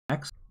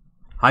Next.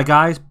 Hi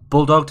guys,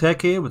 Bulldog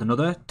Tech here with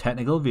another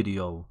technical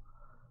video.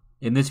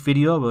 In this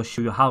video we'll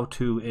show you how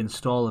to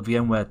install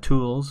VMware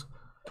Tools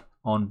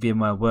on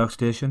VMware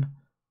Workstation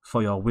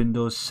for your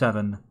Windows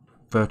 7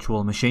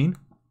 virtual machine.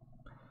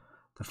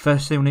 The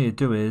first thing we need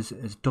to do is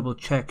double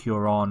check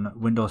you're on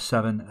Windows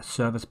 7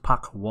 Service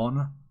Pack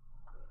 1.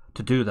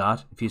 To do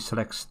that, if you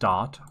select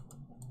Start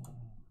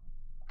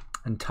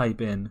and type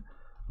in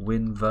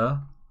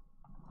Vmware,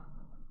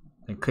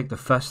 then click the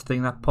first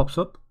thing that pops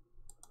up.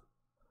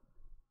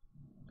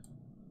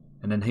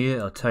 And then here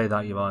it'll tell you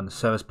that you're on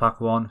Service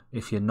Pack 1.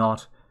 If you're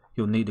not,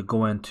 you'll need to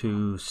go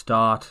into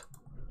Start,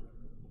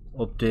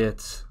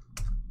 Updates,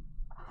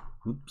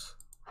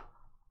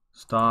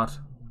 Start,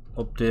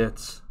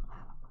 Updates,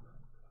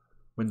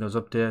 Windows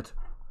Update,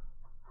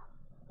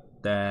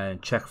 then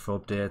check for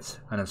updates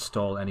and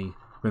install any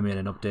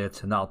remaining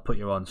updates, and that'll put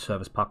you on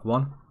Service Pack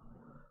 1.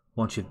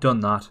 Once you've done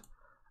that,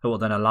 it will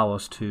then allow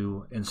us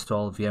to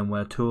install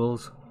VMware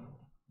Tools.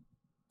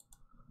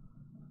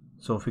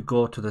 So if we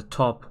go to the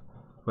top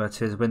where it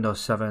says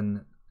Windows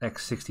 7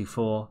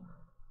 x64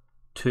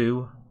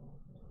 2,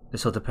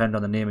 this will depend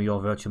on the name of your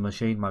virtual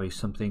machine, might be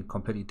something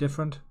completely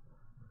different.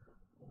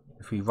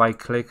 If we right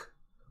click,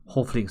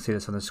 hopefully you can see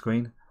this on the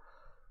screen.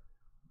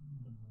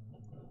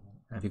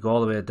 And if you go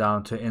all the way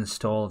down to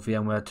install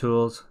VMware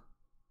Tools,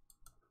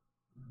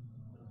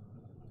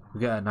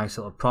 we get a nice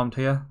little prompt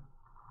here.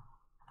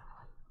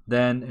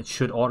 Then it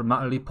should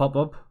automatically pop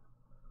up.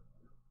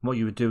 What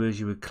you would do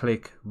is you would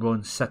click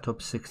run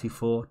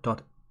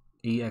setup64.exe.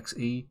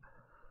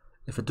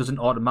 If it doesn't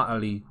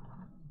automatically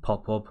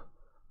pop up,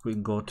 we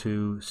can go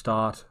to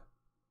Start,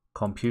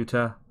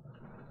 Computer.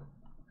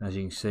 As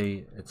you can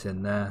see, it's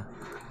in there.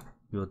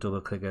 You will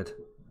double click it.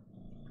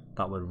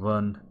 That would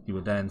run. You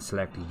would then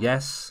select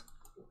Yes,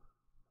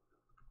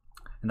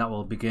 and that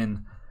will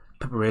begin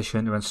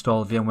preparation to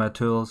install VMware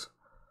Tools.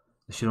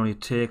 It should only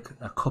take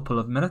a couple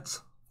of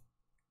minutes,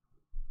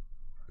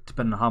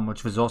 depending on how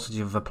much resources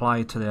you've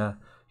applied to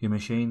your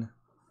machine.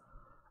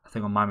 I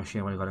think on my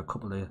machine I've only got a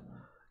couple of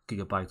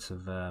gigabytes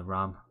of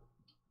RAM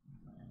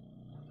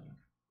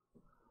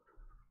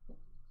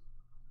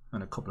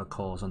and a couple of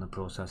cores on the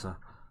processor.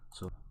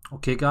 So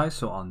okay guys,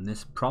 so on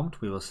this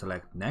prompt we will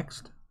select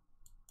Next.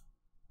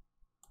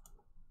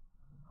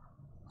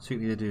 So you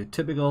can either do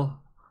Typical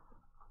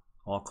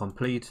or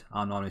Complete.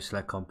 I'll normally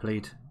select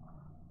Complete.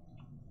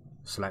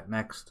 Select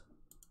Next,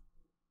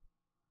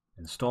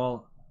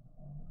 Install.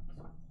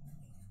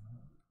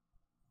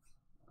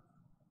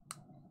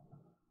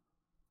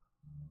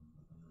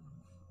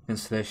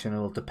 Installation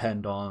will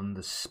depend on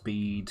the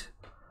speed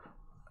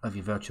of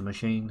your virtual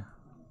machine.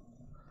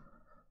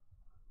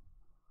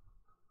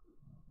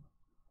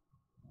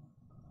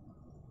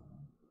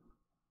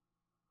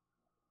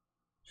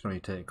 Should only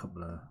take a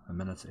couple of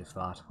minutes, if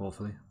that,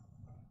 hopefully.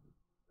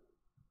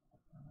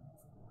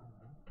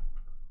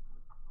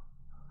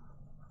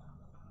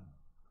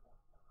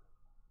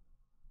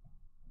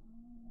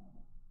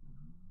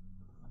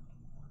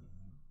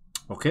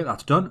 Okay,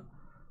 that's done.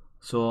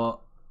 So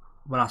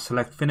when I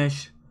select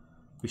Finish,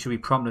 we should be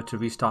prompted to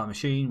restart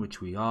machine, which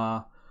we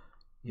are.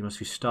 You must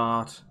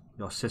restart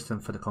your system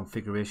for the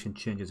configuration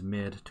changes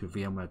made to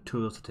VMware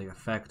Tools to take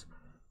effect.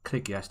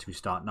 Click Yes to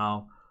restart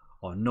now,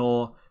 or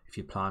No if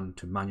you plan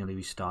to manually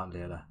restart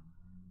later.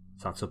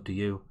 So that's up to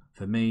you.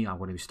 For me, I'm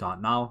going to restart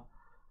now.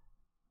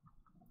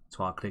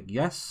 So I'll click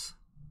Yes.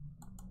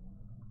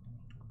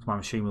 So my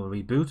machine will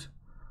reboot.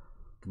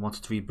 And once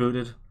it's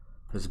rebooted,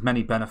 there's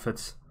many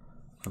benefits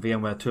of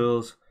VMware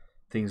Tools.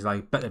 Things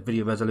like better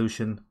video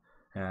resolution,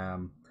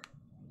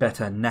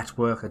 better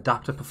network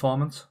adapter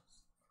performance,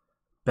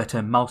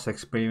 better mouse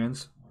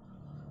experience,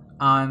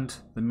 and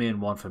the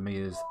main one for me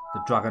is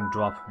the drag and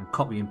drop and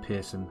copy and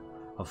pasting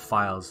of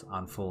files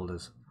and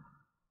folders.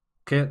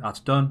 Okay, that's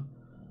done.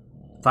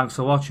 Thanks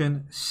for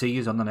watching. See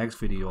you on the next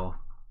video.